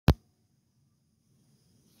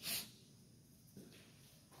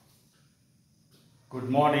Good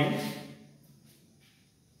morning,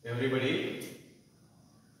 everybody.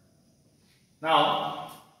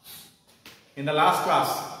 Now, in the last class,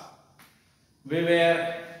 we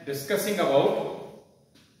were discussing about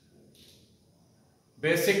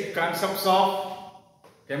basic concepts of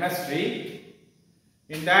chemistry.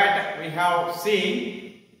 In that, we have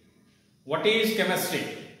seen what is chemistry.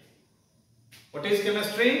 What is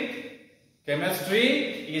chemistry? Chemistry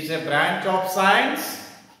is a branch of science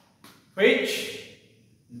which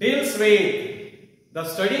deals with the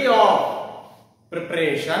study of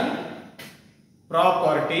preparation,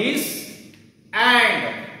 properties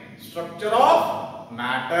and structure of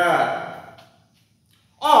matter.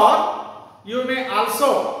 Or you may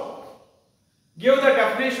also give the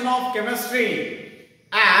definition of chemistry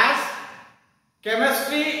as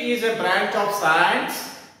chemistry is a branch of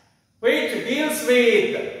science which deals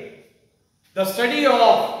with the study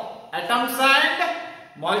of atoms and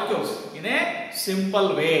molecules in a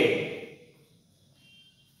simple way.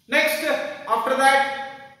 Next, after that,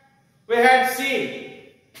 we had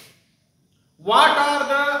seen what are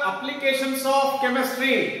the applications of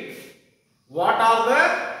chemistry. What are the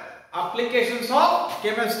applications of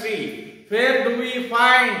chemistry? Where do we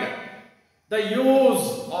find the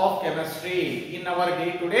use of chemistry in our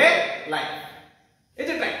day-to-day life? Is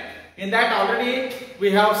it right? In that already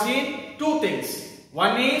we have seen two things.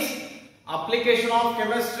 One is application of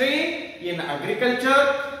chemistry in agriculture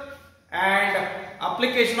and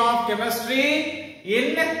application of chemistry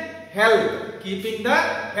in health, keeping the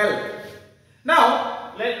health.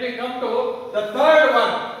 Now, let me come to the third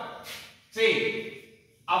one. See,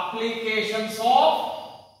 applications of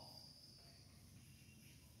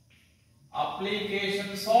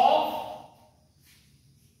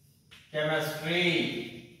chemistry.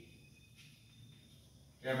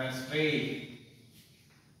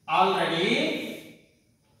 Already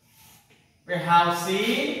we have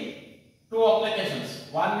seen two applications.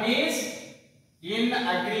 One is in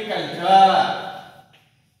agriculture.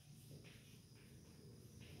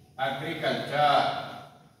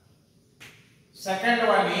 Second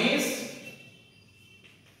one is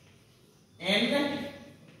in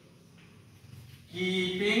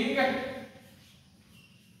keeping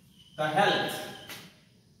the health.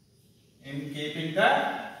 In keeping the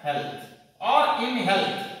health or in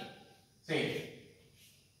health. See,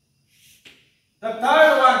 the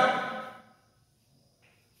third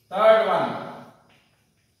one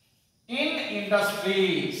in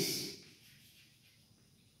industries.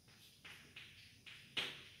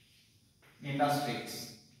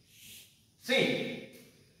 See,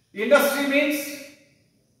 industry means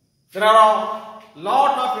there are a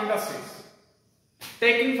lot of industries.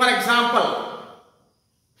 Taking for example,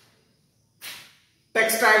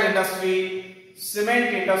 textile industry,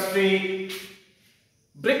 cement industry,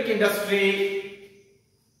 brick industry,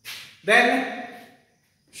 then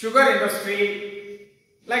sugar industry,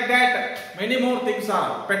 like that many more things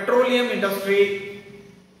are. Petroleum industry.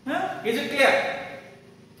 Is it clear?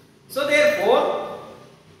 So therefore,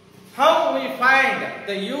 how we find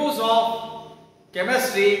the use of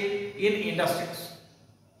chemistry in industries?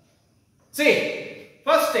 See,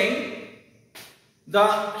 first thing, the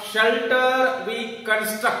shelter we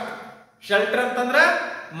construct. Shelter ಅಂತಂದ್ರೆ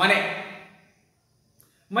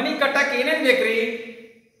ಮನೆ ಕಟ್ಟಕ್ಕೆ ಏನೇನ್ ಬೇಕ್ರಿ?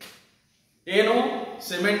 ಏನು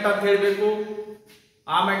cement ಅಂತ ಹೇಳಬೇಕು,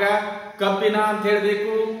 ಆಮೇಲೆ ಕಬ್ಬಿಣ ಅಂತ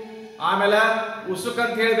ಹೇಳಬೇಕು, ಆಮೇಲೆ ಉಸುಕ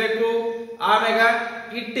ಅಂತ ಹೇಳಬೇಕು, ಆಮೇಲೆ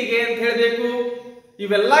ಇಟ್ಟಿಗೆ ಅಂತ ಹೇಳಬೇಕು.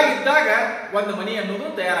 ಇವೆಲ್ಲ ಇದ್ದಾಗ ಒಂದು ಮನೆ ಅನ್ನೋದು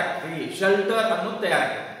ತಯಾರಾಗ್ತದೆ, ಶೆಲ್ಟರ್ ಅನ್ನೋದು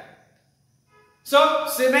ತಯಾರಾಗ್ತದೆ. So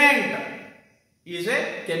cement is a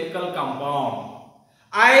chemical compound.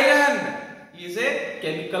 Iron is a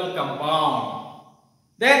chemical compound.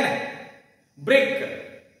 Then brick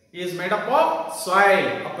is made up of soil,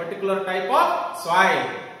 a particular type of soil.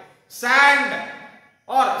 Sand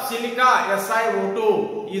or silica, SiO2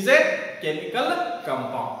 is a chemical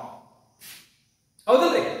compound.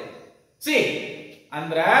 ಹೌದಲ್ರಿ? See,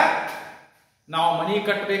 ಅಂದ್ರೆ ನಾವು ಮನಿ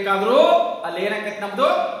ಕಟ್ಟಬೇಕಾದ್ರೂ ಅಲ್ಲಿ ಏನಾಗೈತೆ, ನಮ್ದು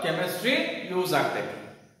chemistry use ಆಗ್ತೈತಿ.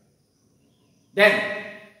 Then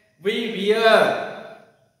we wear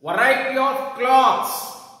variety of cloths.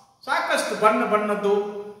 ಸಾಕಷ್ಟು ಬಣ್ಣದ್ದು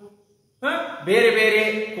ಬೇರೆ ಬೇರೆ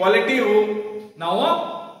ಕ್ವಾಲಿಟಿಯು ನಾವು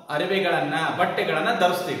ಬಟ್ಟೆಗಳನ್ನ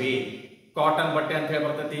ಧರಿಸ್ತೀವಿ. ಕಾಟನ್ ಬಟ್ಟೆ ಅಂತ ಹೇಳಿ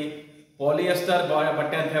ಬರ್ತೈತಿ, ಪಾಲಿಯೆಸ್ಟರ್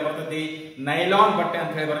ಬಟ್ಟೆ ಅಂತ ಹೇಳಿ ಬರ್ತೈತಿ, ನೈಲಾನ್ ಬಟ್ಟೆ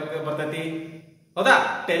ಅಂತ ಹೇಳಿ ಬರ್ತೈತಿ, ಹೌದಾ?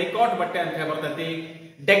 ಟೆರಿಕಾಟ್ ಬಟ್ಟೆ ಅಂತ ಹೇಳಿ ಬರ್ತೈತಿ,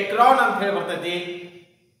 ಡೆಕ್ರಾನ್ ಅಂತ ಹೇಳಿ ಬರ್ತೈತಿ,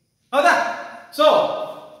 ಹೌದಾ? ಸೊ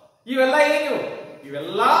ಇವೆಲ್ಲ ಏನು?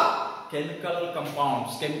 ಇವೆಲ್ಲ chemical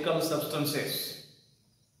compounds, chemical substances.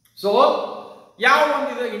 So ಯಾವ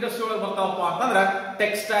ಒಂದು ಇಂಡಸ್ಟ್ರಿ ಒಳಗೆ ಬರ್ತಾವಪ್ಪ ಅಂತಂದ್ರೆ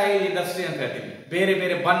ಟೆಕ್ಸ್ಟೈಲ್ ಇಂಡಸ್ಟ್ರಿ ಅಂತ ಹೇಳ್ತೀವಿ. ಬೇರೆ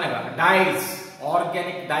ಬೇರೆ ಬಣ್ಣಗಳ ಡೈಸ್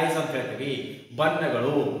ಆರ್ಗ್ಯಾನಿಕ್ ಡೈಸ್ ಅಂತ ಹೇಳ್ತೀವಿ,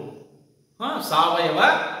 ಬಣ್ಣಗಳು, ಸಾವಯವ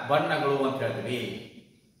ಬಣ್ಣಗಳು ಅಂತ ಹೇಳ್ತೀವಿ.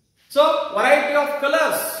 ಸೊ ವೆರೈಟಿ ಆಫ್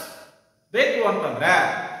ಕಲರ್ಸ್ ಬೇಕು ಅಂತಂದ್ರೆ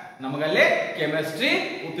ನಮಗಲ್ಲೇ ಕೆಮಿಸ್ಟ್ರಿ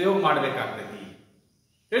ಉಪಯೋಗ ಮಾಡಬೇಕಾಗ್ತೈತಿ.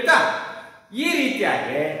 ಹೇಳ್ತಾ ಈ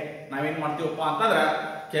ರೀತಿಯಾಗಿ ನಾವೇನ್ ಮಾಡ್ತೀವಪ್ಪ ಅಂತಂದ್ರ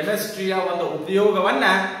ಕೆಮಿಸ್ಟ್ರಿಯ ಒಂದು ಉಪಯೋಗವನ್ನ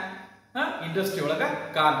ಇಂಡಸ್ಟ್ರಿ ಒಳಗ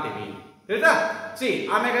ಕಾಣ್ತೀವಿ. ಹೇಳ್ತಾ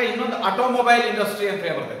ಆಮ್ಯಾಗ ಇನ್ನೊಂದು ಆಟೋಮೊಬೈಲ್ ಇಂಡಸ್ಟ್ರಿ ಅಂತ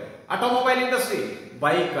ಹೇಳಿ ಬರ್ತದೆ. ಆಟೋಮೊಬೈಲ್ ಇಂಡಸ್ಟ್ರಿ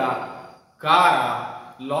ಬೈಕ, ಕಾರ,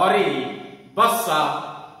 ಲಾರಿ, ಬಸ್ಸ,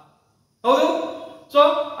 ಹೌದು. ಸೊ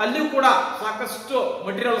ಅಲ್ಲಿಯೂ ಕೂಡ ಸಾಕಷ್ಟು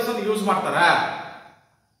ಮಟೀರಿಯಲ್ಸ್ ಅನ್ನು ಯೂಸ್ ಮಾಡ್ತಾರ.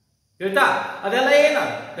 ಹೇಳ್ತಾ ಅದೆಲ್ಲ ಏನ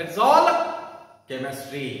that's all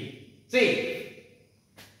chemistry. C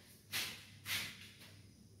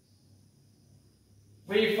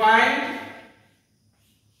we find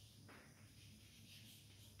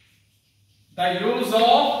the use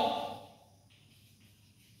of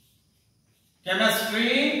chemistry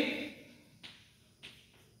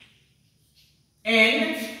in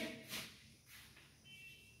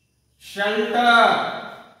shelter.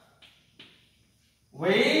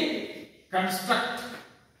 We construct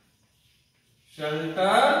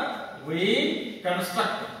shelter, we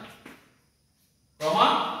construct, comma,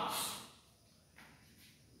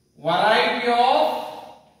 variety of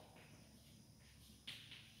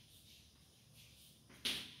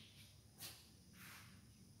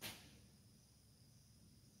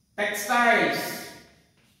textiles,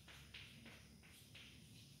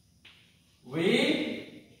 we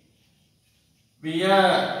wear.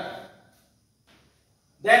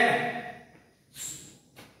 Then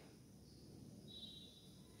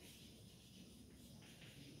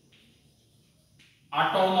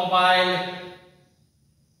automobile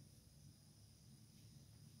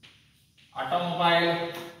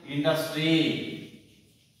industry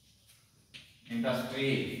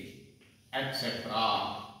etc.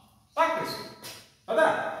 ಸಾಕಷ್ಟು ಹೌದಾ.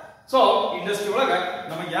 ಸೊ ಇಂಡಸ್ಟ್ರಿ ಒಳಗ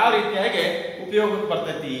ನಮಗೆ ಯಾವ ರೀತಿಯಾಗಿ ಉಪಯೋಗಕ್ಕೆ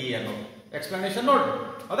ಬರ್ತೈತಿ ಅನ್ನೋ ಎಕ್ಸ್ಪ್ಲನೇಷನ್ ನೋಡ್ರಿ.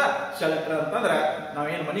 ಹೌದಾ. ಶೆಲ್ಟರ್ ಅಂತಂದ್ರೆ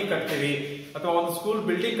ನಾವೇನು ಮನಿ ಕಟ್ತೀವಿ ಅಥವಾ ಒಂದು ಸ್ಕೂಲ್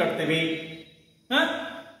ಬಿಲ್ಡಿಂಗ್ ಕಟ್ತೀವಿ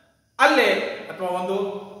ಅಲ್ಲೇ, ಅಥವಾ ಒಂದು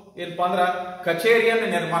ಏನಪ್ಪಾ ಅಂದ್ರ ಕಚೇರಿಯನ್ನು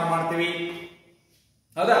ನಿರ್ಮಾಣ ಮಾಡ್ತೀವಿ.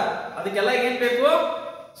 ಹೌದಾ. ಅದಕ್ಕೆಲ್ಲ ಏನ್ ಬೇಕು?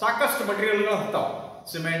 ಸಾಕಷ್ಟು ಮಟೀರಿಯಲ್ಗಳು ಹೋಗ್ತಾವ.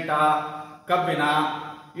 ಸಿಮೆಂಟ, ಕಬ್ಬಿಣ,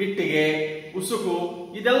 ಇಟ್ಟಿಗೆ, ಉಸುಕು,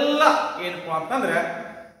 ಇದೆಲ್ಲ ಏನಪ್ಪಾ ಅಂತಂದ್ರೆ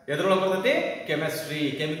ಎದ್ರೊಳಗೆ ಬರ್ತೈತಿ? ಕೆಮಿಸ್ಟ್ರಿ,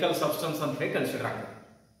 ಕೆಮಿಕಲ್ ಸಬ್ಸ್ಟೆನ್ಸ್ ಅಂತ ಹೇಳಿ ಕನ್ಸಿಡರ್ ಆಗ್ತದೆ.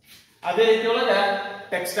 ಅದೇ ರೀತಿ ಒಳಗ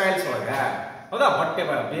ಟೆಕ್ಸ್ಟೈಲ್ಸ್ ಒಳಗ, ಹೌದಾ, ಬಟ್ಟೆ,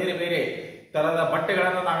 ಬೇರೆ ಬೇರೆ ತರದ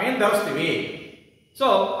ಬಟ್ಟೆಗಳನ್ನ ನಾವೇನ್ ಧರಿಸ್ತೀವಿ, ಸೊ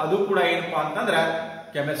ಅದು ಕೂಡ ಏನಪ್ಪಾ ಅಂತಂದ್ರ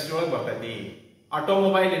ಕೆಮಿಸ್ಟ್ರಿ ಒಳಗೆ ಬರ್ತೈತಿ.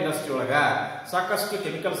 ಆಟೋಮೊಬೈಲ್ ಇಂಡಸ್ಟ್ರಿ ಒಳಗ ಸಾಕಷ್ಟು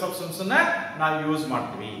ಕೆಮಿಕಲ್ ಸಬ್ಸ್ಟೆನ್ಸ್ ಅನ್ನ ನಾವು ಯೂಸ್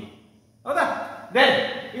ಮಾಡ್ತೀವಿ. ಹೌದಾ. ದೆನ್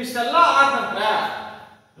ಇಷ್ಟೆಲ್ಲ ಆದ ನಂತರ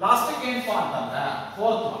ಲಾಸ್ಟಿಗೆ ಏನಪ್ಪಾ ಅಂತಂದ್ರ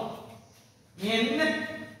fourth one,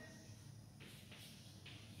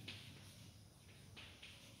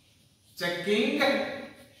 checking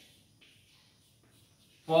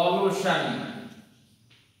pollution.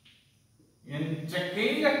 In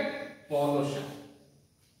checking pollution,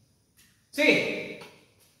 see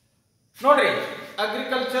ನೋಡ್ರಿ,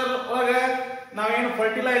 ಅಗ್ರಿಕಲ್ಚರ್ ಒಳಗ ನಾವೇನು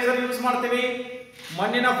ಫರ್ಟಿಲೈಸರ್ ಯೂಸ್ ಮಾಡ್ತೀವಿ,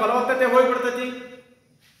 ಮಣ್ಣಿನ ಫಲವತ್ತತೆ ಹೋಗ್ಬಿಡ್ತೈತಿ,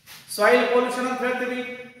 ಸಾಯಿಲ್ ಪೊಲ್ಯೂಷನ್ ಅಂತ ಹೇಳ್ತೀವಿ.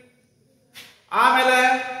 ಆಮೇಲೆ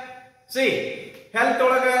ಹೆಲ್ತ್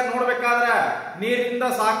ಒಳಗ ನೋಡ್ಬೇಕಾದ್ರ ನೀರಿನಿಂದ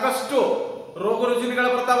ಸಾಕಷ್ಟು ರೋಗ ರುಜಿನಗಳು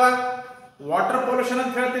ಬರ್ತಾವ. ವಾಟರ್ ಪೊಲ್ಯೂಷನ್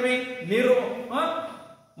ಅಂತ ಹೇಳ್ತೀವಿ, ನೀರು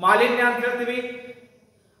ಮಾಲಿನ್ಯ ಅಂತ ಹೇಳ್ತೀವಿ.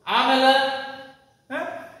 ಆಮೇಲೆ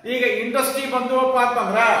ಈಗ ಇಂಡಸ್ಟ್ರಿ ಬಂದವಪ್ಪ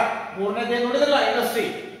ಅಂತಂದ್ರ ಮೂರನೇದೇ ನೋಡಿದ್ರಲ್ಲ, ಇಂಡಸ್ಟ್ರಿ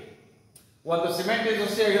ಒಂದು ಸಿಮೆಂಟ್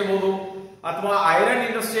ಇಂಡಸ್ಟ್ರಿ ಆಗಿರ್ಬೋದು, ಅಥವಾ ಐರನ್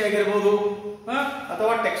ಇಂಡಸ್ಟ್ರಿ ಆಗಿರ್ಬೋದು,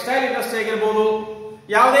 ಅಥವಾ ಟೆಕ್ಸ್ಟೈಲ್ ಇಂಡಸ್ಟ್ರಿ ಆಗಿರ್ಬೋದು.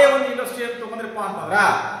 ಯಾವುದೇ ಒಂದು ಇಂಡಸ್ಟ್ರಿ ಅಂತ ತಗೊಂಡ್ರಪ್ಪ ಅಂತಂದ್ರ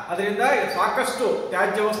ಅದರಿಂದ ಸಾಕಷ್ಟು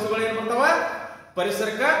ತ್ಯಾಜ್ಯ ವಸ್ತುಗಳು ಏನ್ ಬರ್ತಾವ,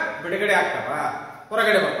 ಪರಿಸರಕ್ಕೆ ಬಿಡುಗಡೆ ಆಗ್ತಾವ,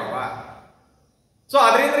 ಹೊರಗಡೆ ಬರ್ತಾವ. ಸೊ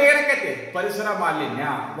ಅದರಿಂದ ಏನಕ್ಕೈತಿ? ಪರಿಸರ ಮಾಲಿನ್ಯ,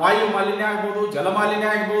 ವಾಯು ಮಾಲಿನ್ಯ ಆಗ್ಬೋದು, ಜಲ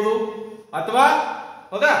ಮಾಲಿನ್ಯ ಆಗ್ಬೋದು, ಅಥವಾ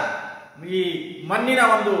ಹೌದಾ ಈ ಮಣ್ಣಿನ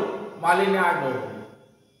ಒಂದು ಮಾಲಿನ್ಯ ಆಗ್ಬೋದು.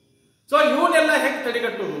 ಸೊ ಇವನ್ನೆಲ್ಲ ಹೆಂಗ್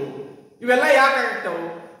ತಡೆಗಟ್ಟುವುದು? ಇವೆಲ್ಲ ಯಾಕಾಗ್ತಾವು?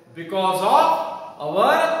 Because of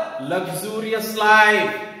our luxurious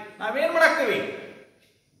life. ನಾವೇನ್ ಮಾಡಾಕ್ತೀವಿ?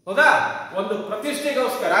 ಹೌದಾ, ಒಂದು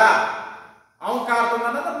ಪ್ರತಿಷ್ಠೆಗೋಸ್ಕರ ಅವನ್ ಕಾರ್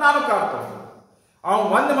ತಂದ್ರೆ ನಾನು ಕಾರ್ ತಗೊಂಡು, ಅವನ್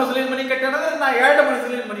ಒಂದು ಮಜಲಿನ ಮನಿ ಕಟ್ಟಾನಂದ್ರೆ ನಾ 2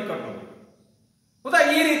 ಮಜಲಿನ ಮನಿ ಕಟ್ಟೋದು. ಹೌದಾ,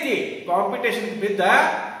 ಈ ರೀತಿ ಕಾಂಪಿಟೇಷನ್ ಬಿದ್ದ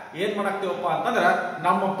ಏನ್ ಮಾಡಾಕ್ತಿವಪ್ಪ ಅಂತಂದ್ರ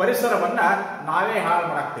ನಮ್ಮ ಪರಿಸರವನ್ನ ನಾವೇ ಹಾಳು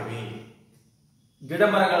ಮಾಡಾಕ್ತಿವಿ, ಗಿಡ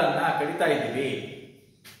ಮರಗಳನ್ನ ಕಡಿತಾ ಇದ್ದೀವಿ.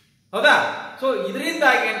 ಹೌದಾ. ಸೊ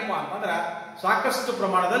ಇದರಿಂದಾಗಿ ಏನಪ್ಪಾ ಅಂತಂದ್ರ ಸಾಕಷ್ಟು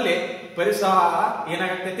ಪ್ರಮಾಣದಲ್ಲಿ ಪರಿಸರ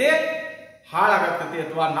ಏನಾಗತೈತಿ? ಹಾಳಾಗತೈತಿ,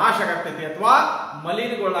 ಅಥವಾ ನಾಶ ಆಗತೈತಿ, ಅಥವಾ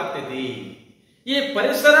ಮಲಿನಗೊಳ್ಳಾಗ್ತೈತಿ. ಈ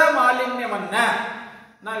ಪರಿಸರ ಮಾಲಿನ್ಯವನ್ನ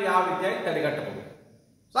ನಾವು ಯಾವ ರೀತಿಯಾಗಿ ತಡೆಗಟ್ಟಬಹುದು?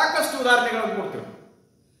 ಸಾಕಷ್ಟು ಉದಾಹರಣೆಗಳನ್ನು ಕೊಡ್ತೀವಿ.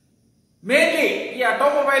 ಮೇನ್ಲಿ ಈ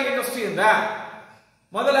ಆಟೋಮೊಬೈಲ್ ಇಂಡಸ್ಟ್ರಿಯಿಂದ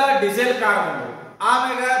ಮೊದಲ ಡೀಸೆಲ್ ಕಾರ್ ಬಂದವು,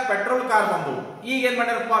 ಆಮೇಲೆ ಪೆಟ್ರೋಲ್ ಕಾರ್ ಬಂದವು. ಈಗ ಏನ್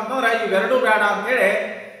ಮಾಡ್ಯಾರಪ್ಪ ಅಂತಂದ್ರೆ ಇವೆರಡೂ ಬೇಡ ಅಂತೇಳಿ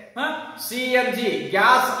CNG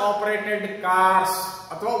ಗ್ಯಾಸ್ ಆಪರೇಟೆಡ್ ಕಾರ್ಸ್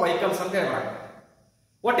ಅಥವಾ ವೆಹಿಕಲ್ಸ್ ಅಂತ ಹೇಳ್ತಾರೆ.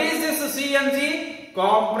 What is this CNG?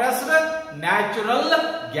 Compressed natural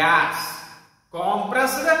gas.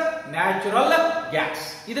 Compressed natural gas.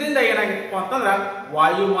 ಇದರಿಂದ ಏನಾಗಿತ್ತಪ್ಪ ಅಂತಂದ್ರೆ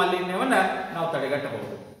ವಾಯು ಮಾಲಿನ್ಯವನ್ನ ನಾವು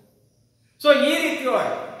ತಡೆಗಟ್ಟಬಹುದು. ಸೊ ಈ ರೀತಿ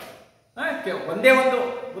ಒಂದೇ ಒಂದು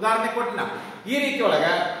ಉದಾಹರಣೆ ಕೊಟ್ಟಿನ. ಈ ರೀತಿಯೊಳಗ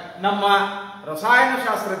ನಮ್ಮ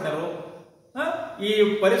ರಸಾಯನಶಾಸ್ತ್ರಜ್ಞರು ಈ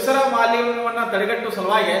ಪರಿಸರ ಮಾಲಿನ್ಯವನ್ನ ತಡೆಗಟ್ಟುವ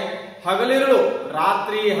ಸಲುವಾಗಿ ಹಗಲಿರುಳು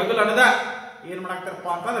ರಾತ್ರಿ ಹಗಲಣದ ಏನ್ ಮಾಡಾಕ್ತಾರಪ್ಪ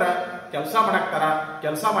ಅಂತಂದ್ರ ಕೆಲಸ ಮಾಡಾಕ್ತಾರ.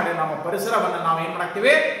 ಕೆಲಸ ಮಾಡಿ ನಮ್ಮ ಪರಿಸರವನ್ನ ನಾವು ಏನ್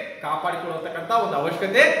ಮಾಡಾಕ್ತಿವಿ, ಕಾಪಾಡಿಕೊಳ್ಳತಕ್ಕಂತ ಒಂದು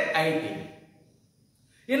ಅವಶ್ಯಕತೆ ಐತಿ.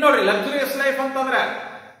 ಇನ್ ನೋಡ್ರಿ, ಲಕ್ಸುರಿಯಸ್ ಲೈಫ್ ಅಂತಂದ್ರ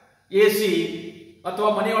AC ಅಥವಾ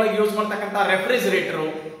ಮನೆಯೊಳಗೆ ಯೂಸ್ ಮಾಡ್ತಕ್ಕಂಥ ರೆಫ್ರಿಜರೇಟರ್.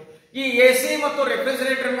 ಈ AC ಮತ್ತು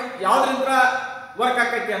ರೆಫ್ರಿಜರೇಟರ್ ಯಾವ್ದ್ರಿಂದ ವರ್ಕ್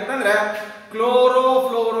ಆಕೈತಿ ಅಂತಂದ್ರೆ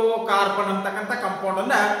ಕ್ಲೋರೋಫ್ಲೋರೋ ಕಾರ್ಬನ್ ಅಂತಕ್ಕಂಥ ಕಾಂಪೌಂಡ್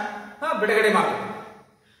ಅನ್ನ ಬಿಡುಗಡೆ ಮಾಡ್ತದೆ.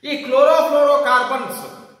 ಈ ಕ್ಲೋರೋಫ್ಲೋರೋ ಕಾರ್ಬನ್ಸ್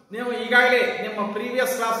ನೀವು ಈಗಾಗಲೇ ನಿಮ್ಮ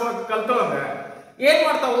ಪ್ರೀವಿಯಸ್ ಕ್ಲಾಸ್ ಒಳಗೆ ಕಲ್ತವಂಗ ಏನ್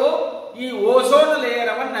ಮಾಡ್ತಾವು, ಈ ಓಝೋನ್ ಲೇಯರ್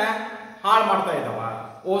ಅವನ್ನ ಹಾಳು ಮಾಡ್ತಾ ಇದ್ದಾವ.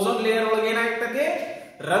 ಓಝೋನ್ ಲೇಯರ್ ಒಳಗೆ ಏನಾಗ್ತದೆ,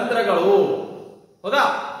 ರಂಧ್ರಗಳು, ಹೌದಾ,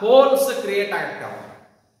 ಹೋಲ್ಸ್ ಕ್ರಿಯೇಟ್ ಆಗ್ತಾವ.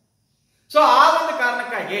 ಸೊ ಆ ಒಂದು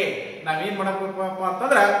ಕಾರಣಕ್ಕಾಗಿ ನಾವೇನ್ ಮಾಡಬೇಕಪ್ಪ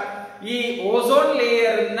ಅಂತಂದ್ರ ಈ ಓಝೋನ್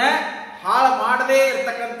ಲೇಯರ್ ನ ಹಾಳು ಮಾಡದೇ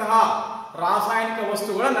ಇರತಕ್ಕಂತಹ ರಾಸಾಯನಿಕ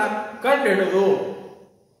ವಸ್ತುಗಳನ್ನ ಕಂಡು ಹಿಡಿದು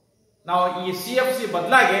ನಾವು ಈ CFC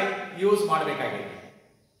ಬದಲಾಗಿ ಯೂಸ್ ಮಾಡಬೇಕಾಗಿದೆ.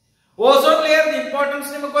 ಓಝೋನ್ ಲೇಯರ್ ಇಂಪಾರ್ಟೆನ್ಸ್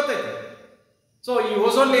ನಿಮಗೆ ಗೊತ್ತೈತೆ. ಸೊ ಈ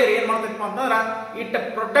ಓಝೋನ್ ಲೇಯರ್ ಏನ್ ಮಾಡ್ತೈತಪ್ಪ ಅಂತಂದ್ರ ಇಟ್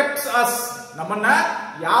ಪ್ರೊಟೆಕ್ಟ್ಸ್ ಅಸ್, ನಮ್ಮನ್ನ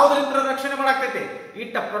ಯಾವ್ದ್ರಿಂದ ರಕ್ಷಣೆ ಮಾಡಾಕ್ತೈತಿ,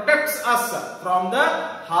 it protects us from the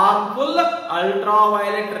harmful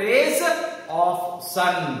ultraviolet race of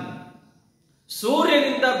ಸನ್.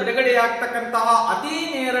 ಸೂರ್ಯನಿಂದ ಬಿಡುಗಡೆಯಾಗ್ತಕ್ಕಂತಹ ಅತಿ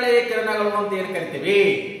ನೇರಳೆ ಕಿರಣಗಳು ಅಂತ ಏನ್ ಕರಿತೀವಿ,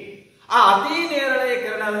 ಆ ಅತಿ ನೇರಳೆ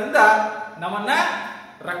ಕಿರಣದಿಂದ ನಮ್ಮನ್ನ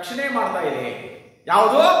ರಕ್ಷಣೆ ಮಾಡ್ತಾ ಇದೆ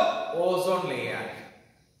ಯಾವುದು, ಓಝೋನ್ ಲೇಯರ್.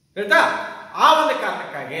 ಹೇಳ್ತಾ ಆ ಒಂದು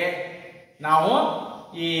ಕಾರಣಕ್ಕಾಗಿ ನಾವು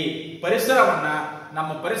ಈ ಪರಿಸರವನ್ನ,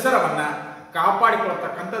 ನಮ್ಮ ಪರಿಸರವನ್ನ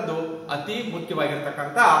ಕಾಪಾಡಿಕೊಳ್ತಕ್ಕಂಥದ್ದು ಅತಿ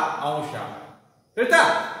ಮುಖ್ಯವಾಗಿರ್ತಕ್ಕಂಥ ಅಂಶ. ಹೇಳ್ತಾ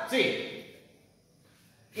C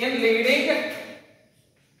in leading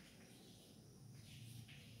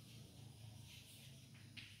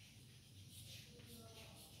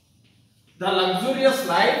the luxurious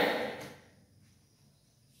life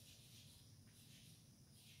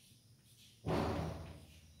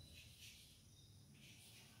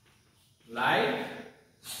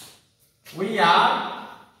we are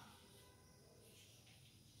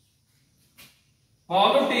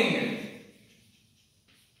polluting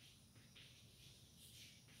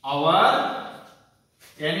our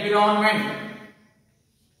environment.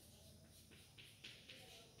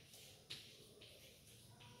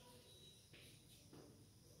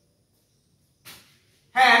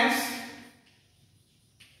 Hence,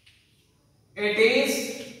 it is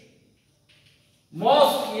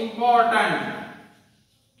most important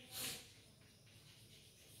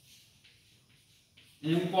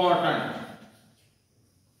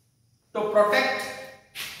to protect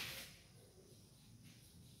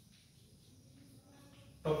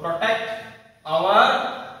our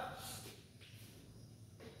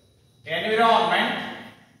environment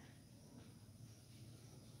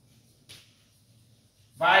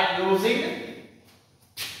by using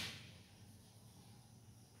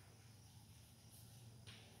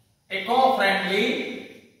eco-friendly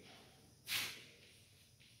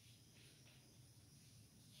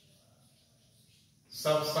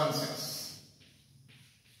substances.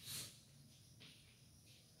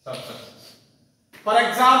 For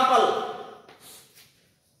example,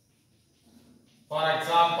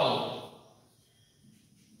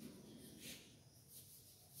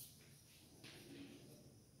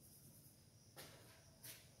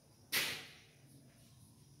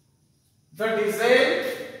 the diesel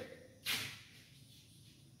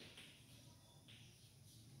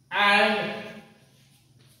and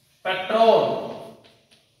petrol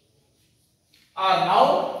are now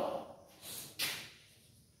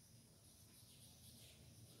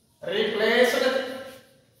replaced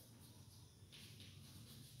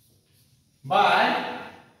by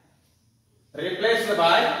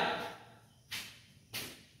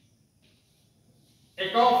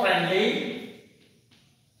eco-friendly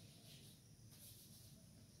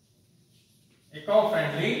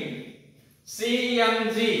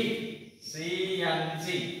CNG,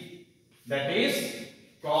 that is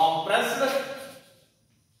compressed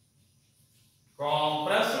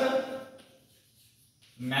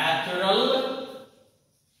natural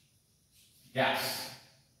gas.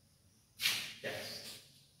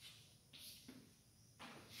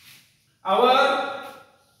 Our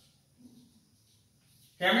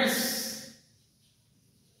chemists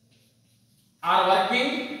are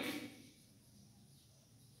working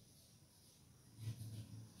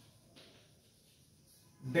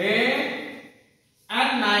day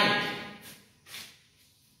and night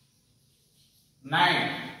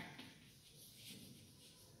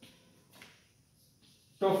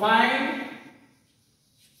to find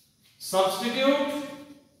substitute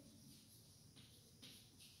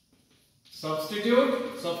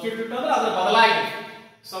ಅಂದ್ರೆ ಅದರ ಬದಲಾಗಿ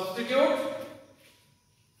substitute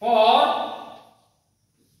for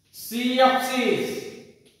CFCs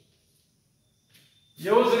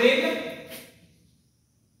used in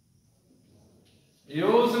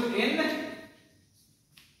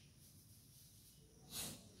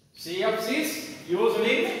CFCs used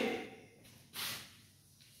in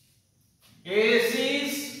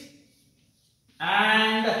ACs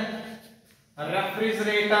and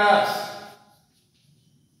refrigerators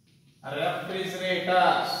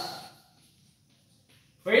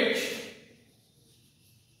which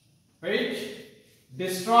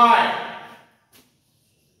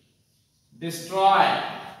destroy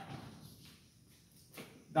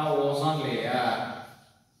the ozone layer.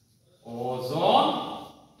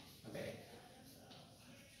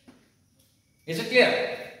 Is it clear?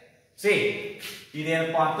 See,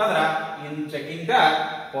 idenappa antandra in checking the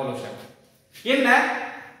pollution. In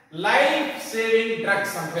life saving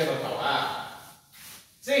drugs anta irutava.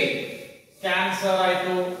 See, cancer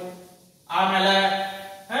aitu, ಆಮೇಲೆ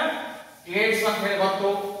AIDS ಅಂತ ಹೇಳಿ ಗೊತ್ತು.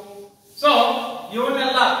 So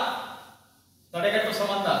ಇವನ್ನೆಲ್ಲ ತಡೆಗಟ್ಟುವ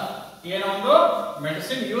ಸಂಬಂಧ ಏನೋ ಒಂದು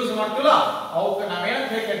medicine use ಮಾಡ್ತೀವಲ್ಲ ಅವಕ್ಕೆ ನಾವೇನಂತ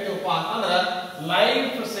ಹೇಳಿ ಕರಿತೀವಪ್ಪ ಅಂತಂದ್ರೆ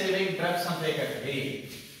ಲೈಫ್ ಸೇವಿಂಗ್ ಡ್ರಗ್ಸ್ ಅಂತ ಹೇಳಿ ಕರಿತೀವಿ.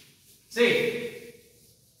 C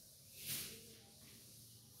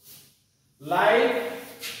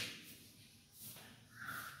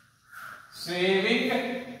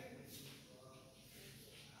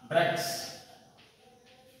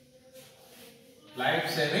life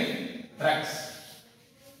saving drugs.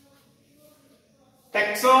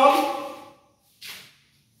 Taxol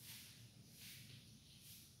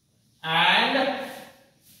and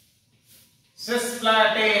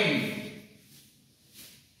cisplatin.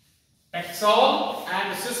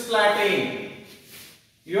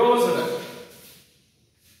 Used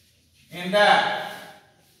in the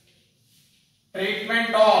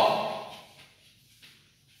treatment of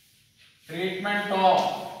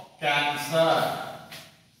cancer.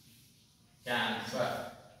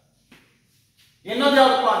 ಇನ್ನೊಂದು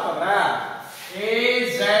ಯಾವ್ದಪ್ಪ ಅಂತಂದ್ರೆ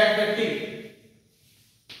AZT.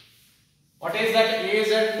 What is that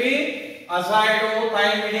AZT?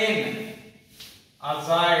 Azidothymidine.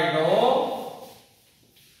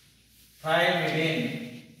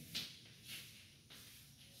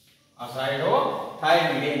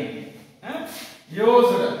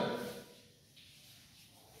 Used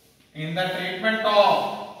in the treatment of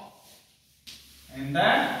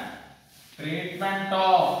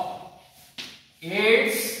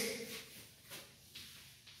AIDS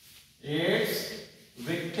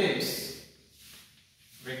victims.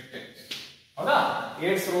 ಹೌದಾ?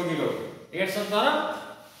 AIDS ರೋಗಿಗಳು. AIDS ಅಂತಾರ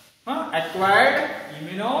acquired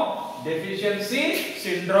immunodeficiency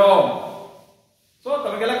syndrome. So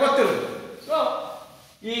ತಮಗೆಲ್ಲ ಗೊತ್ತಿರೋದು. So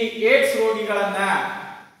ಈ AIDS ರೋಗಿಗಳನ್ನ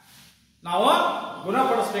ನಾವು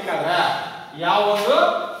ಗುಣಪಡಿಸಬೇಕಾದ್ರೆ ಯಾವ ಒಂದು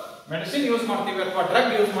ಮೆಡಿಸಿನ್ ಯೂಸ್ ಮಾಡ್ತೀವಿ ಅಥವಾ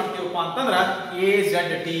ಡ್ರಗ್ ಯೂಸ್ ಮಾಡ್ತೀವಪ್ಪ ಅಂತಂದ್ರೆ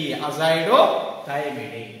AZT,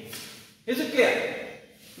 azidothymidine. Is it clear?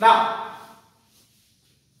 Now,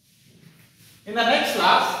 in the next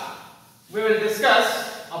class, we will discuss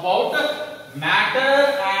about matter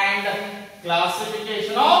and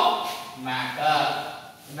classification of matter.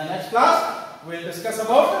 In the next class, we will discuss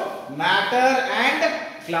about matter and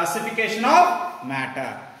classification of matter.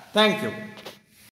 Thank you.